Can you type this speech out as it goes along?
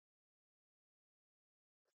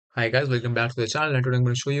Hi guys, welcome back to the channel, and today I'm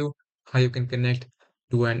going to show you how you can connect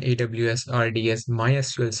to an AWS RDS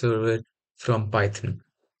MySQL server from Python.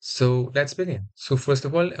 So let's begin. So first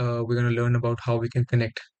of all, we're going to learn about how we can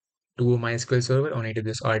connect to a MySQL server on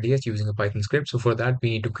AWS RDS using a Python script. So for that, we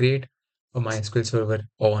need to create a MySQL server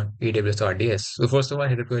on AWS RDS. So first of all,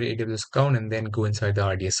 head to your AWS account and then go inside the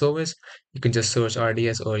RDS service. You can just search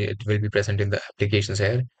RDS or it will be present in the applications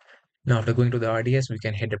here. Now, after going to the RDS, we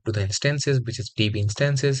can head up to the instances, which is DB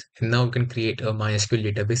instances, and now we can create a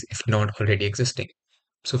MySQL database if not already existing.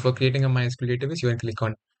 So for creating a MySQL database, you can click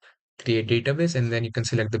on create database and then you can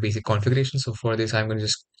select the basic configuration. So for this, I'm going to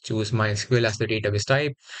just choose MySQL as the database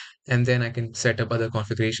type, and then I can set up other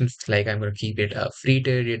configurations like I'm going to keep it a free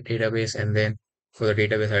tier database, and then for the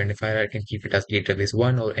database identifier, I can keep it as database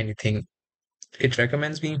one or anything it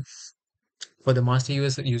recommends me. For the master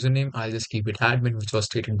username, I'll just keep it admin, which was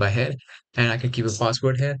stated by here, and I can keep a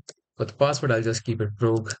password here. For the password, I'll just keep it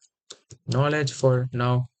probe knowledge for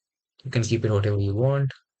now. You can keep it whatever you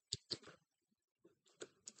want.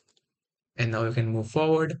 And now you can move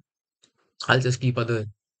forward. I'll just keep other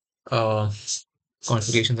uh,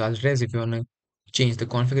 configurations as it is. If you want to change the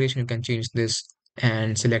configuration, you can change this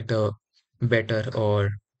and select a better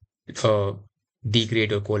or uh,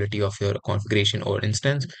 degrade or quality of your configuration or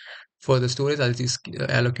instance. For the storage, I'll just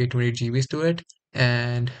allocate 20 GBs to it,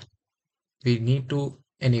 and we need to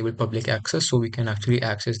enable public access so we can actually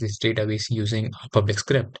access this database using a public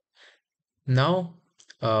script. Now,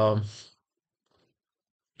 um,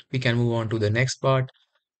 we can move on to the next part,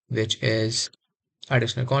 which is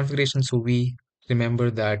additional configuration. So we remember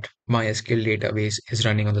that MySQL database is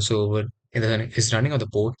running on the server, is running on the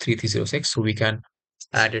port 3306. So we can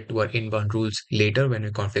add it to our inbound rules later when we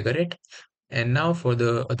configure it. And now for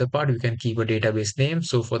the other part, we can keep a database name.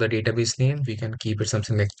 So for the database name, we can keep it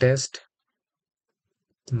something like test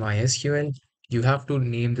MySQL. You have to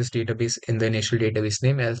name this database in the initial database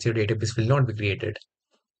name, else your database will not be created.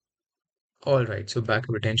 All right, so backup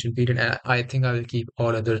retention period. I think I will keep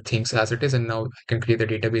all other things as it is, and now I can create the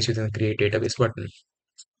database using the create database button.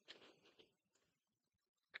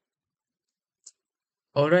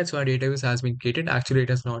 All right, so our database has been created. Actually, it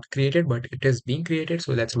is not created, but it is being created.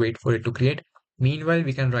 So let's wait for it to create. Meanwhile,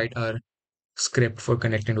 we can write our script for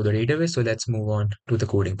connecting to the database. So let's move on to the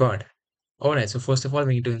coding part. All right, so first of all,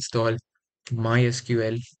 we need to install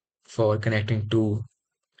MySQL for connecting to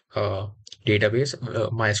database,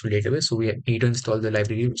 MySQL database. So we need to install the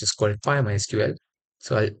library which is called PyMySQL.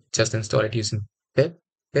 So I'll just install it using pip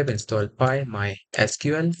install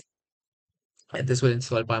PyMySQL, and this will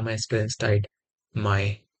install PyMySQL inside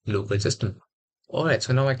my local system. All right,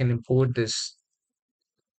 so now I can import this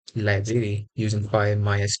library using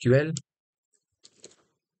PyMySQL,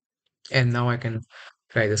 and now I can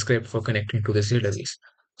try the script for connecting to this database.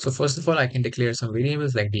 So first of all, I can declare some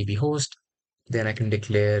variables like db host, then I can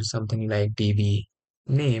declare something like db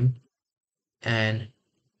name and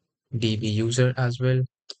db user as well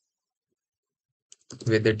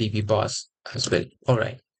with the db pass as well. All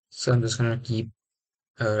right, so I'm just gonna keep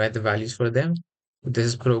write the values for them. This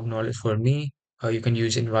is probe knowledge for me. You can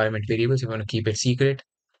use environment variables if you want to keep it secret.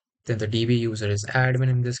 Then the db user is admin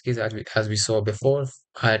in this case, as we saw before.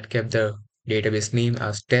 I had kept the database name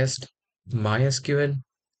as test MySQL,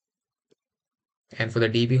 and for the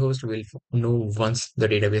db host, we'll know once the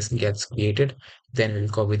database gets created, then we'll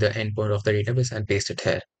copy the endpoint of the database and paste it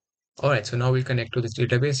here. All right, so now we'll connect to this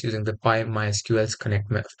database using the PyMySQL's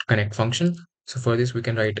connect function. So for this, we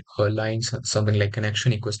can write a line, something like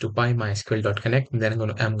connection equals to PyMySQL.connect, and then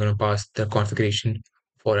I'm gonna pass the configuration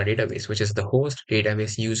for a database, which is the host,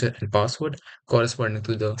 database user, and password corresponding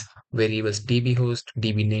to the variables db host,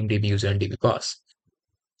 db name, db user, and db pass.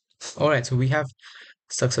 All right, so we have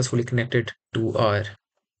successfully connected to our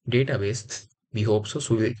database. We hope so.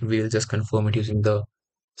 So we'll just confirm it using the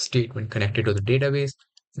statement connected to the database.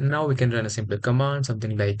 Now we can run a simple command,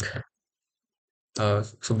 something like,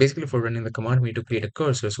 so basically for running the command, we need to create a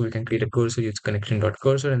cursor. So we can create a cursor, use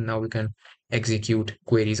connection.cursor, and now we can execute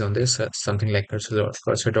queries on this, something like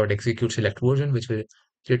cursor.execute select version, which will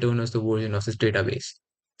return us the version of this database.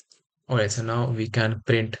 All right, so now we can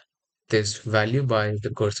print this value by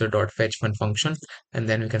the cursor.fetch one function, and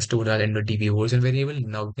then we can store that in the db version variable.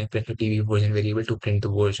 Now we can print the db version variable to print the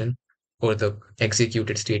version or the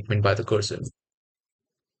executed statement by the cursor.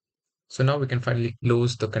 So now we can finally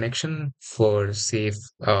close the connection for safe,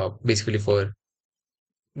 basically for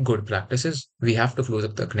good practices. We have to close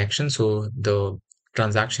up the connection so the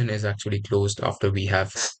transaction is actually closed after we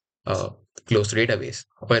have closed the database.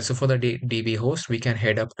 But so for the DB host, we can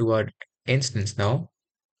head up to our instance now.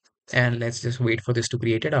 And let's just wait for this to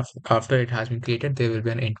create it. After it has been created, there will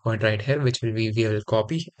be an endpoint right here, which we will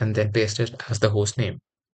copy and then paste it as the host name.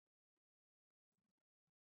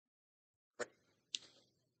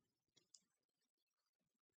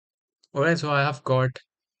 All right, so I have got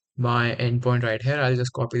my endpoint right here. I'll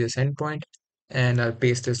just copy this endpoint and I'll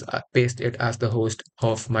paste it as the host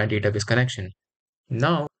of my database connection.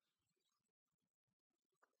 Now,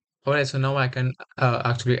 all right, so now I can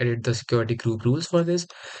actually edit the security group rules for this.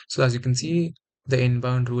 So as you can see, the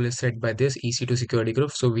inbound rule is set by this EC2 security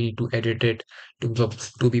group. So we need to edit it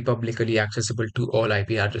to be publicly accessible to all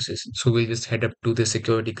IP addresses. So we'll just head up to the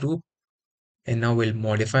security group. And now we'll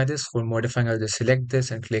modify this. For modifying, I'll just select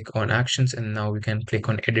this and click on actions. And now we can click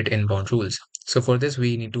on edit inbound rules. So for this,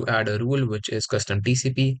 we need to add a rule, which is custom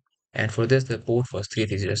TCP. And for this, the port was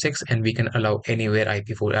 3306. And we can allow anywhere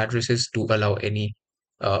IP4 addresses to allow any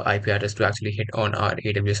IP address to actually hit on our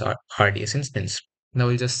AWS RDS instance. Now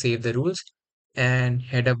we'll just save the rules and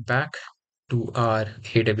head up back to our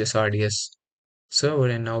AWS RDS server.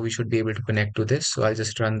 And now we should be able to connect to this. So I'll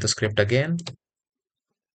just run the script again.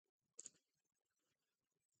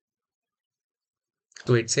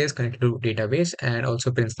 So it says connected to database and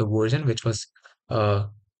also prints the version which was uh,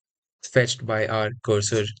 fetched by our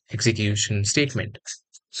cursor execution statement.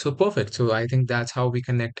 So perfect. So I think that's how we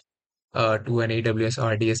connect to an AWS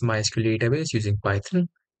RDS MySQL database using Python.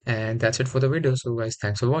 And that's it for the video. So guys,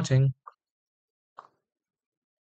 thanks for watching.